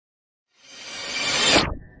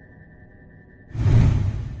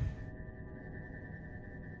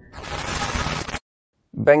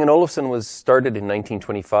Bang & Olufsen was started in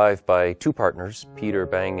 1925 by two partners, Peter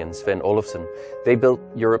Bang and Svend Olufsen. They built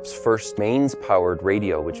Europe's first mains-powered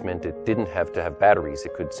radio, which meant it didn't have to have batteries.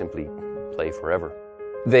 It could simply play forever.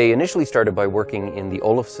 They initially started by working in the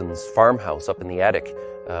Olufsen's farmhouse up in the attic,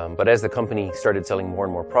 but as the company started selling more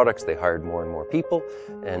and more products, they hired more and more people,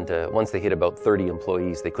 and once they hit about 30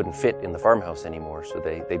 employees, they couldn't fit in the farmhouse anymore, so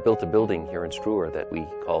they built a building here in Struer that we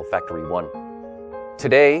call Factory 1.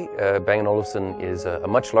 Today, Bang & Olufsen is a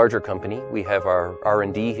much larger company. We have our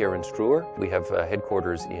R&D here in Struer. We have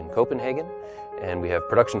headquarters in Copenhagen, and we have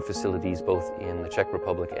production facilities both in the Czech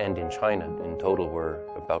Republic and in China. In total, we're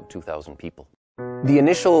about 2,000 people. The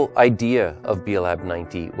initial idea of BLab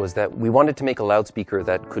 90 was that we wanted to make a loudspeaker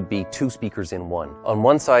that could be two speakers in one. On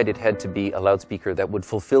one side, it had to be a loudspeaker that would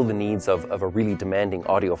fulfill the needs of a really demanding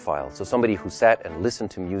audiophile, so somebody who sat and listened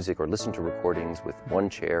to music or listened to recordings with one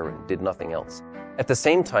chair and did nothing else. At the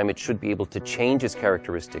same time, it should be able to change its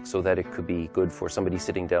characteristics so that it could be good for somebody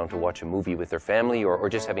sitting down to watch a movie with their family or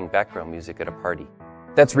just having background music at a party.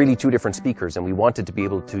 That's really two different speakers, and we wanted to be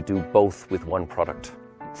able to do both with one product.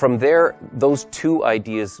 From there, those two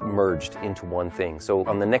ideas merged into one thing. So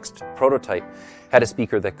on the next prototype, had a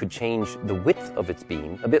speaker that could change the width of its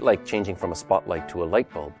beam, a bit like changing from a spotlight to a light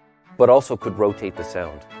bulb, but also could rotate the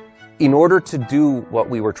sound. In order to do what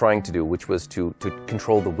we were trying to do, which was to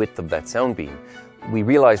control the width of that sound beam, we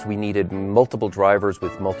realized we needed multiple drivers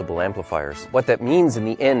with multiple amplifiers. What that means in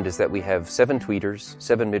the end is that we have 7 tweeters,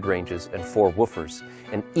 7 mid-ranges, and 4 woofers,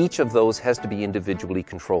 and each of those has to be individually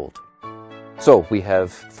controlled. So we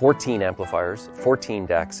have 14 amplifiers, 14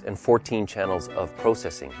 DACs, and 14 channels of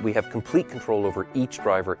processing. We have complete control over each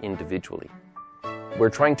driver individually.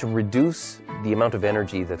 We're trying to reduce the amount of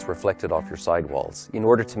energy that's reflected off your sidewalls in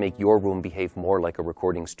order to make your room behave more like a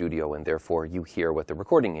recording studio, and therefore you hear what the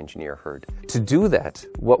recording engineer heard. To do that,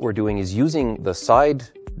 what we're doing is using the side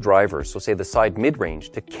drivers, so say the side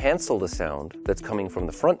mid-range, to cancel the sound that's coming from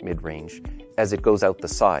the front mid-range as it goes out the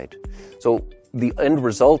side. So the end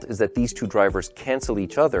result is that these two drivers cancel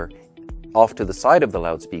each other off to the side of the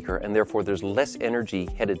loudspeaker, and therefore there's less energy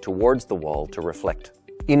headed towards the wall to reflect.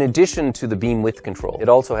 In addition to the beam width control, it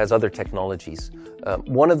also has other technologies.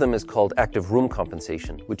 One of them is called active room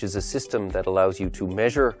compensation, which is a system that allows you to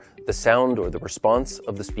measure the sound or the response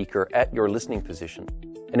of the speaker at your listening position.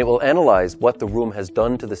 And it will analyze what the room has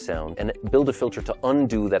done to the sound and build a filter to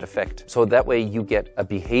undo that effect. So that way you get a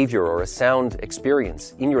behavior or a sound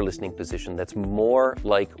experience in your listening position that's more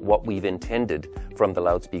like what we've intended from the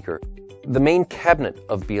loudspeaker. The main cabinet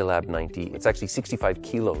of BLab 90, it's actually 65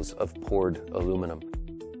 kilos of poured aluminum.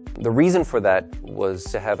 The reason for that was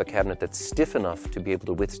to have a cabinet that's stiff enough to be able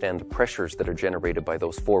to withstand the pressures that are generated by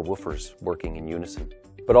those 4 woofers working in unison.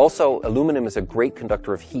 But also, aluminum is a great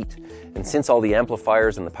conductor of heat, and since all the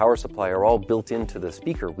amplifiers and the power supply are all built into the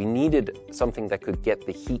speaker, we needed something that could get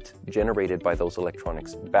the heat generated by those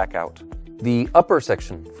electronics back out. The upper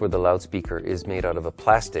section for the loudspeaker is made out of a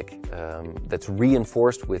plastic that's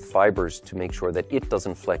reinforced with fibers to make sure that it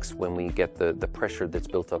doesn't flex when we get the pressure that's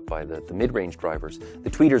built up by the mid-range drivers. The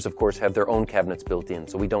tweeters, of course, have their own cabinets built in,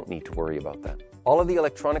 so we don't need to worry about that. All of the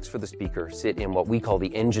electronics for the speaker sit in what we call the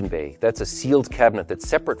engine bay. That's a sealed cabinet that's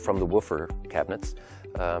separate from the woofer cabinets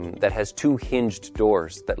that has 2 hinged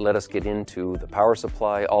doors that let us get into the power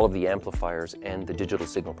supply, all of the amplifiers, and the digital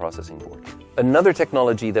signal processing board. Another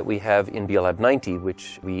technology that we have in BLab 90,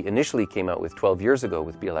 which we initially came out with 12 years ago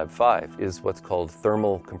with BLab 5, is what's called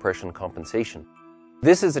thermal compression compensation.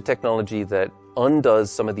 This is a technology that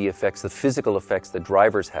undoes some of the effects, the physical effects that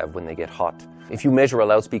drivers have when they get hot. If you measure a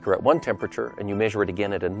loudspeaker at one temperature and you measure it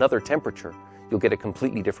again at another temperature, you'll get a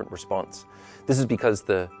completely different response. This is because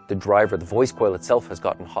the driver, the voice coil itself, has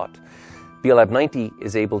gotten hot. BLab 90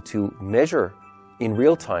 is able to measure in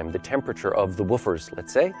real time the temperature of the woofers,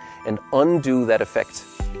 let's say, and undo that effect.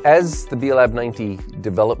 As the BLab 90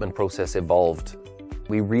 development process evolved,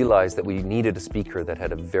 we realized that we needed a speaker that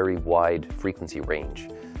had a very wide frequency range.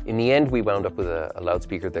 In the end, we wound up with a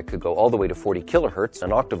loudspeaker that could go all the way to 40 kilohertz,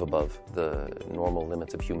 an octave above the normal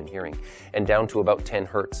limits of human hearing, and down to about 10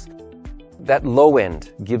 hertz. That low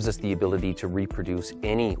end gives us the ability to reproduce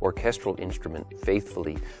any orchestral instrument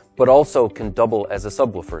faithfully, but also can double as a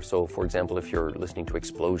subwoofer. So, for example, if you're listening to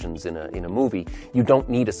explosions in a movie, you don't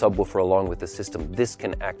need a subwoofer along with the system. This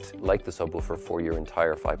can act like the subwoofer for your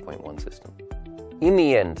entire 5.1 system. In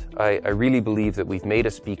the end, I really believe that we've made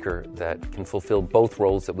a speaker that can fulfill both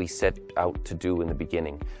roles that we set out to do in the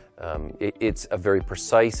beginning. It's a very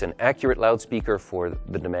precise and accurate loudspeaker for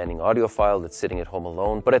the demanding audiophile that's sitting at home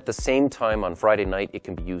alone, but at the same time on Friday night it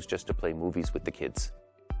can be used just to play movies with the kids.